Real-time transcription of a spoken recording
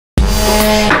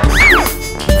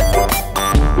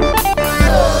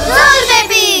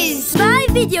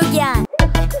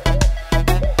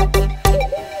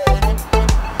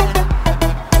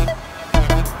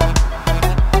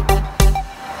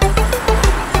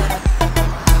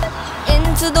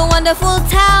wonderful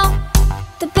town.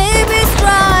 The babies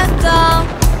drive down.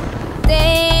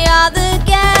 They are the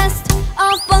guests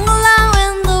of Bungalow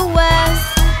in the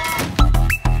west.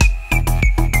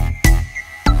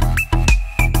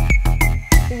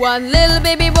 One little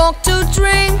baby walked to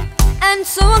drink and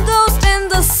saw a ghost in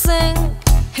the sink.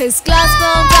 His glass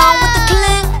fell down with a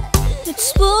clink. It's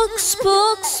spook,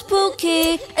 spook,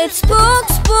 spooky. It's spook,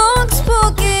 spook,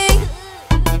 spooky.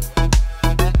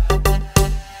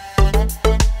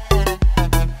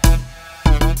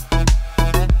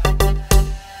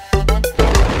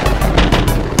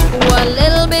 One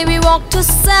little baby walked to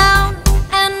sound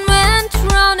and went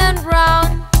round and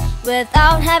round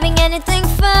without having anything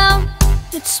found.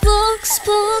 It's spook,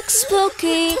 spook,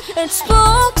 spooky. It's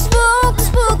spook, spook,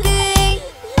 spooky.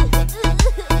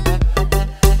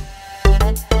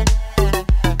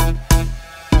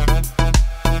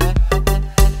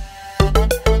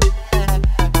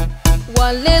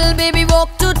 One little baby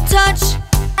walked to touch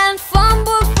and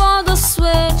fumbled for the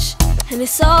switch, and he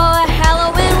saw a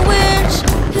Halloween witch.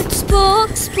 It's spook,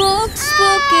 spook,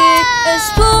 spooky. It's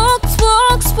spook,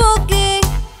 spook, spooky.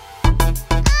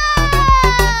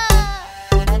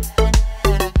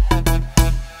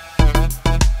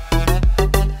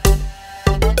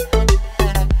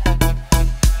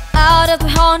 Out of the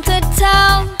haunted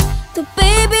town, the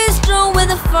babies drove with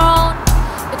a frown.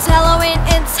 It's Halloween,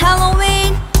 it's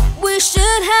Halloween. We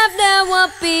should have never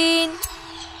been.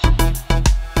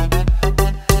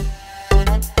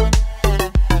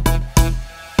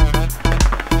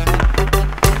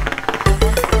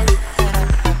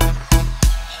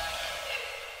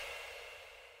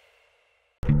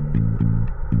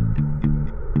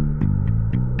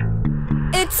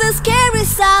 It's a scary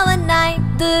silent night.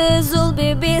 The Zool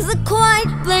babies are quiet,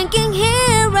 blinking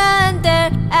here and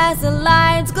there as the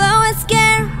lights glow and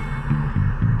scare.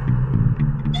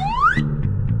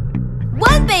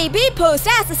 One baby posed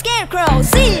as a scarecrow,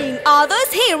 seeing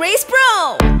others hear his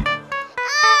bro.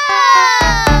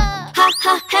 Ha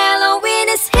ha, Halloween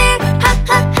is here. Ha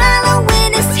ha,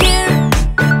 Halloween is here.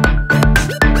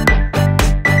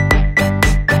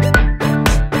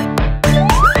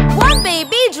 One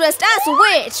baby dressed as a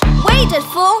witch waited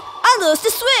for others to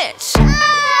switch.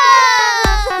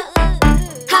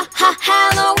 Ha ha,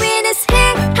 Halloween is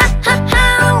here. Ha ha,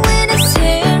 Halloween is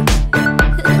here.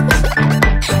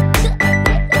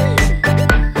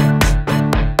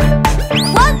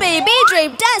 One baby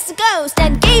draped as a ghost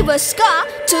and gave a scar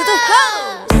to the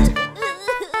host.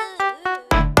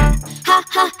 Ha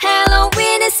ha,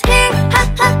 Halloween is here. Ha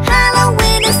ha,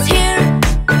 Halloween is here.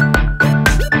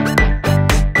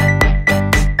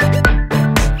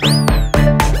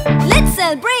 Let's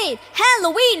celebrate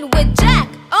Halloween with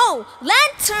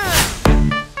Jack-o'-lantern.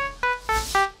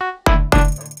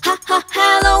 Ha ha,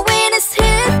 Halloween is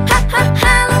here. Ha ha,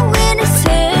 Halloween is here.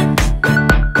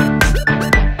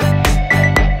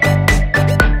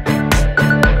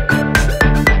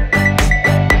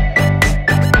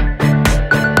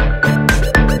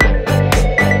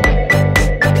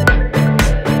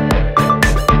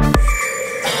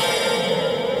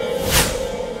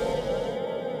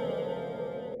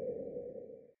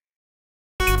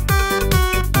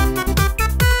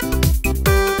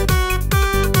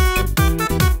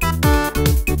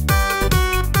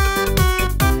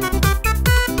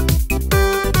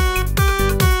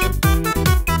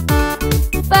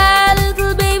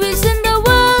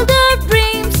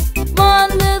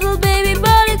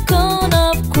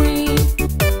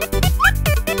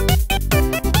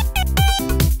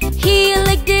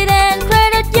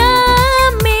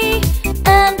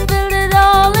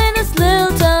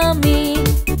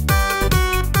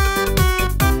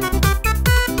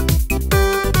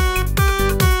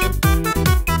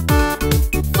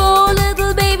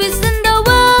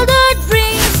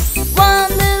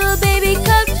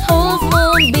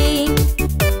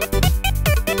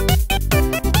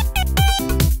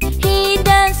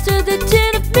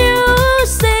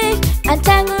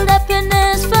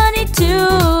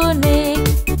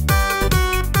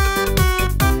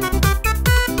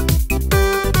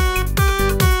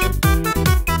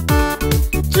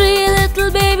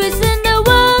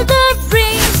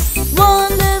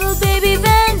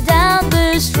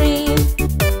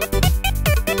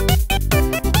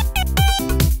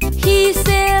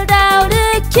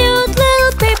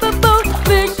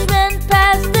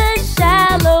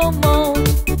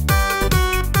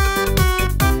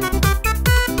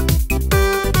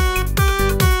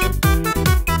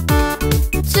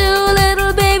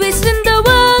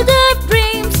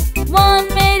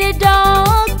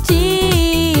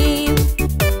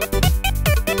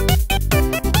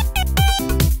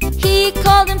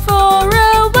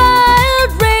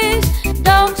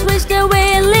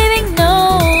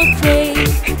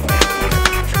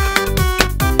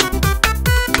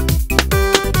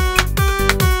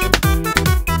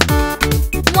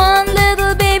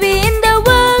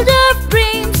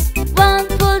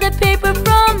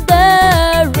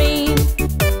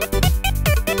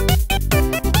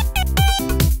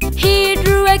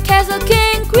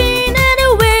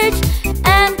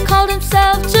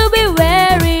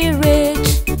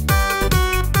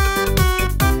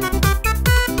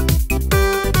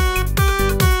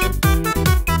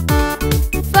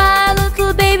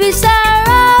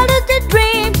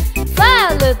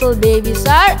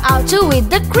 to whip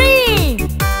the cream.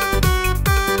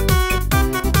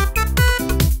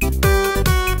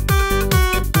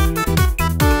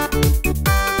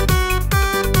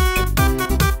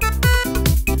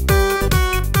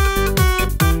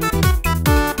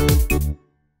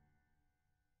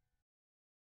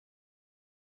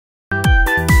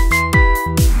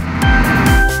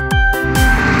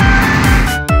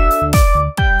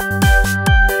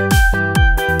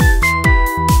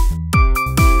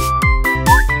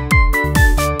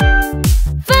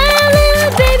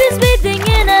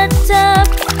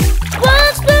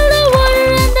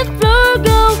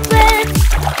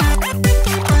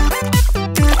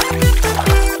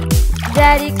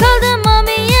 Daddy called the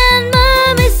mommy and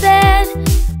mommy said,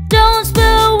 don't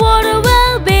spill water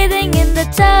while bathing in the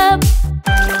tub.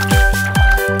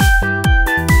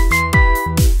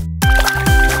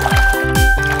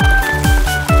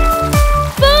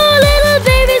 Four little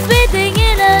babies bathing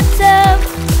in a tub.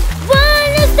 One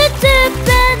used the tap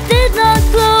and did not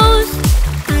close.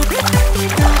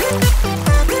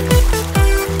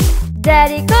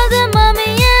 Daddy called the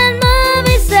mommy and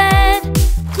mommy said,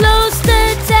 close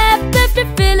the tap after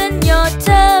filling your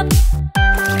tub.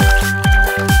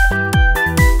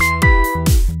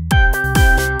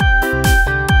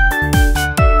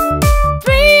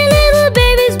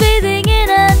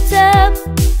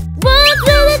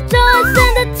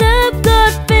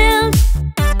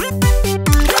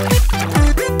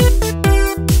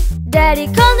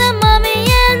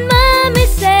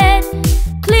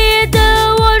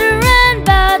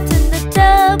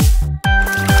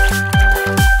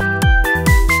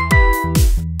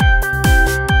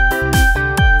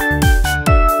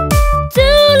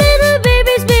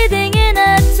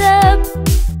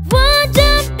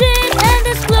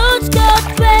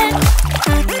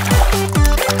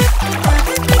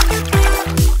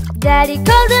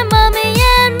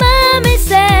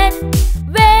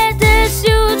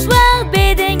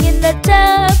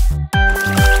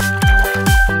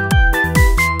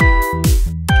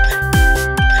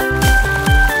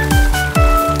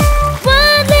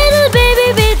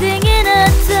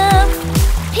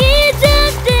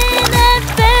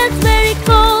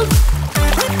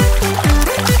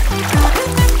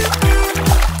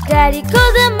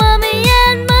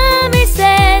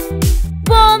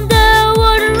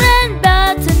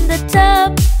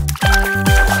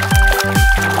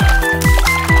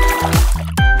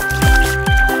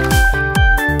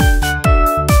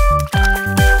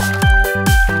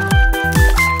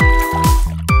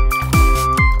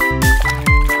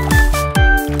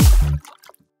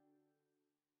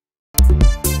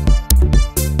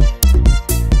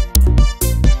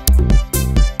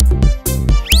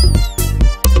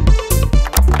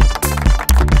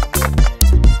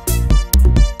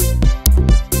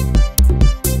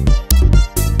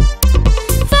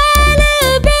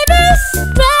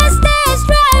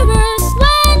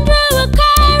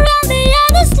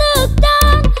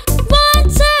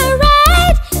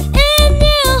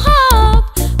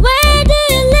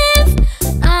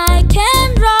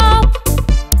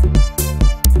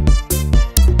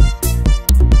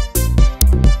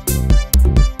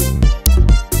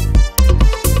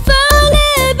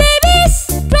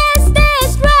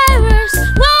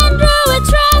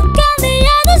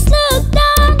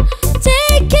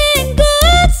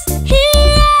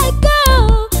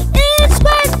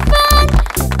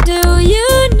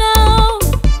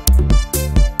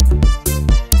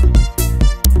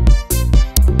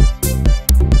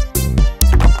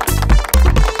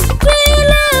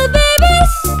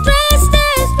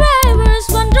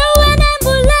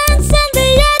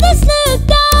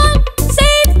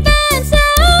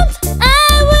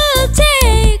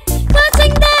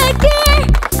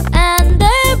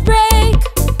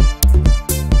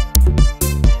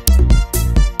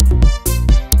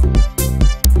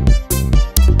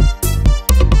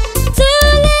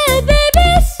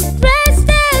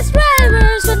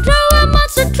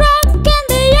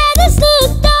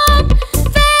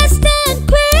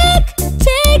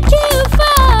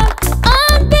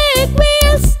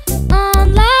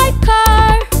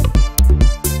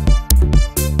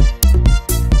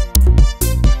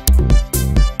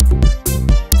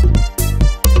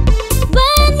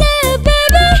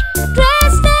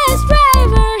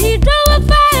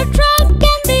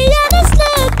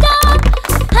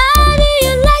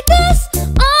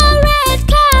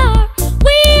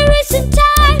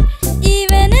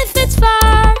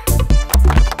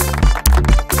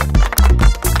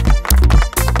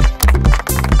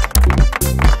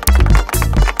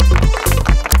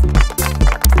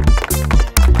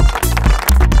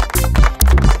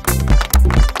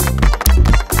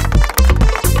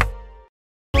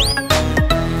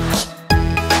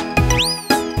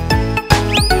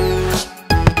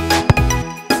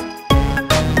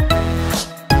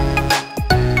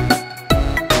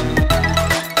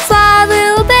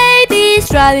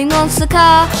 driving monster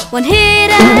car. One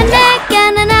hit and an egg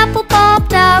and an apple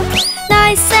popped out.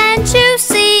 Nice and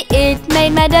juicy, it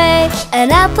made my day.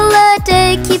 An apple a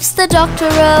day keeps the doctor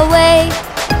away.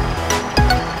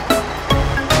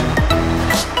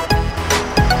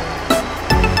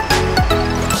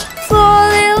 Four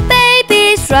little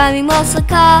babies driving monster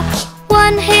car.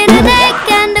 One hit an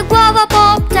egg and a guava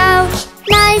popped out.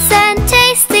 Nice and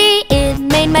tasty, it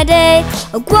made my day.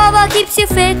 A guava keeps you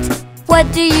fit, what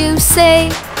do you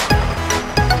say?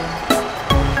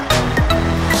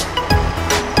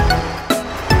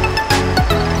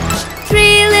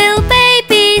 Three little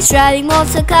babies riding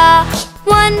monster car.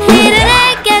 One hit an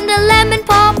egg and a lemon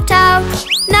popped out.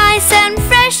 Nice and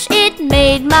fresh, it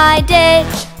made my day.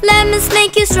 Lemons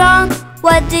make you strong,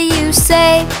 what do you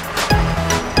say?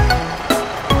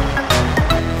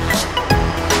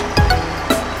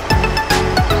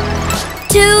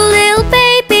 Two little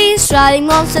babies riding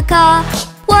monster car.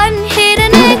 One hit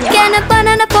an egg and a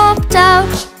banana popped out.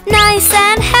 Nice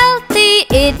and healthy,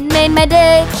 it made my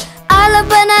day. I love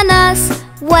bananas,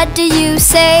 what do you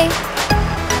say?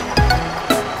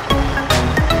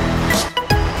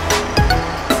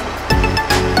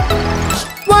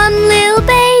 One little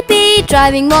baby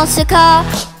driving monster car.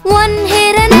 One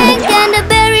hit an egg and a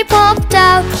berry popped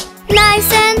out.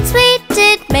 Nice and sweet,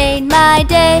 it made my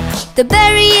day. The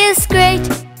berry is great,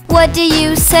 what do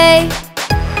you say?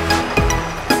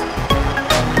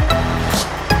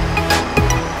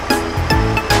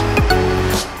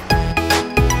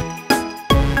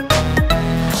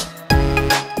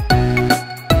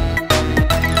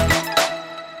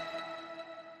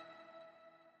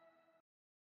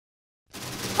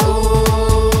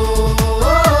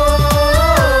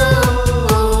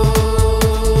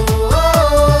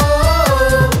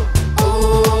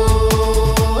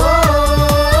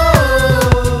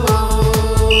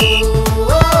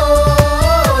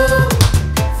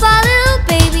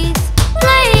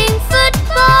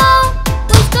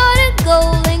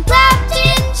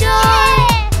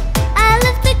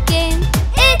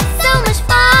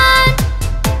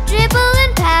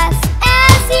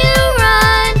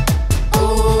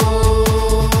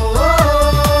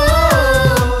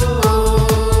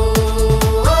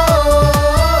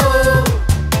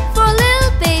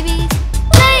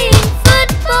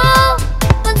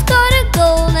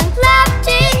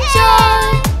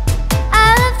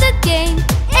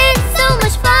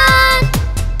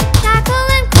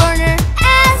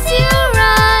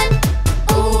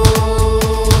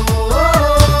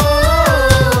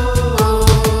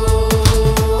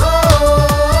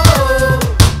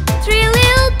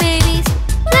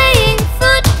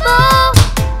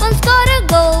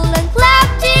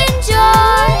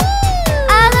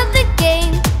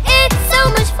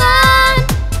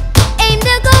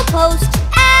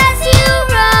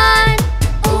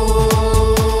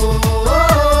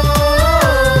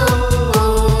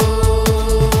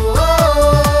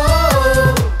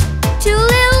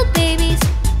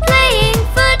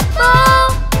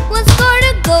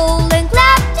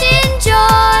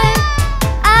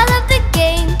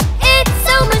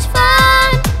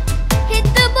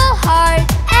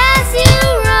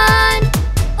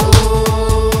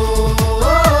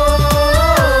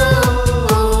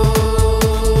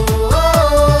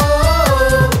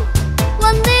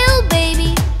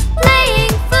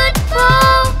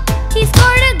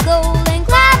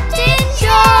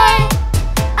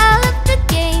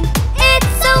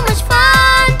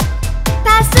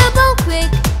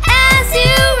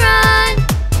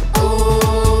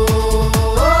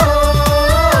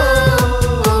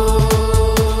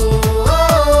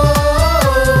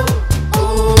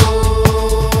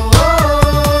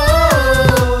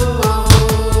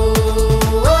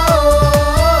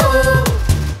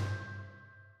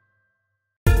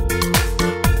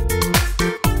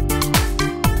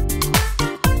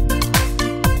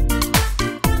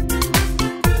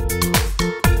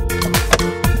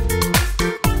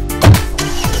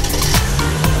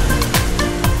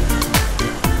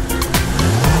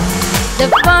 The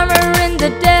farmer in the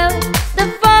dell, the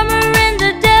farmer in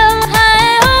the dell,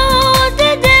 hi-ho,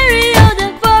 diddery-o, the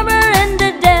farmer in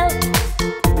the dell.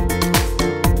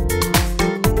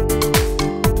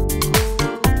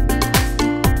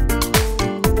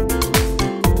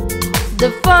 The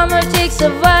farmer takes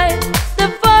a wife, the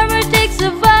farmer takes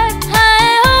a wife,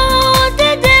 hi-ho,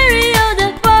 diddery-o, the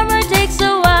farmer takes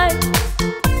a wife.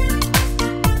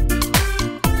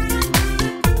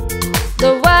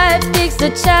 The wife takes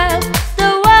the child,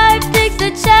 the wife takes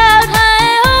the child,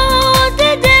 hi-ho,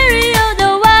 diddery-o,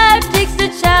 the wife takes the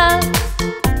child.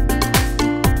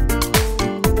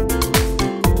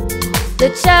 The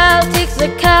child takes the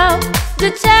cow, the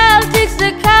child takes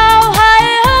the cow,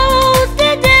 hi-ho.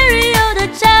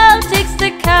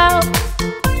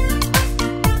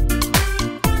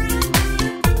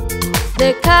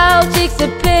 The cow takes the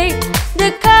pig,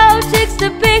 the cow takes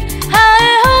the pig.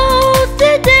 Hi-ho,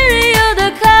 diddy-o, the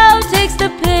cow takes the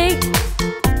pig.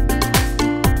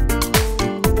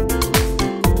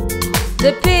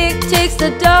 The pig takes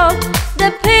the dog,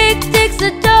 the pig takes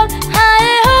the dog.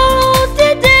 Hi-ho,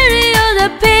 diddy-o, the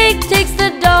pig takes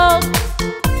the dog.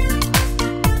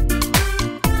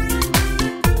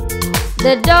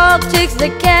 The dog takes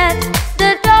the cat,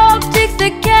 the dog takes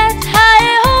the cat.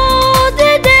 Hi-ho,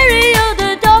 diddy-o,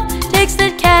 the dog takes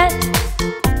the cat.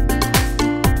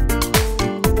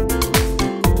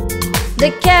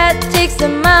 The cat takes the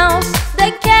mouse,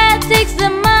 the cat takes the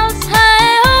mouse.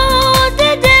 Hi-ho,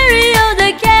 diddy-o,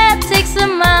 the cat takes the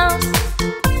mouse.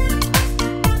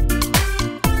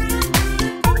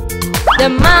 The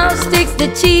mouse takes the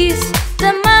cheese,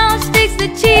 the mouse takes the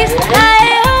cheese.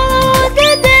 Hi-ho,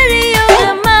 diddy-o,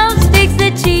 the mouse takes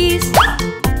the cheese.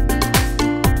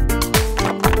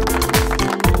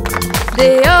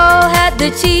 They all had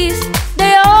the cheese,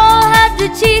 they all had the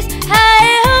cheese.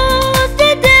 Hi-ho,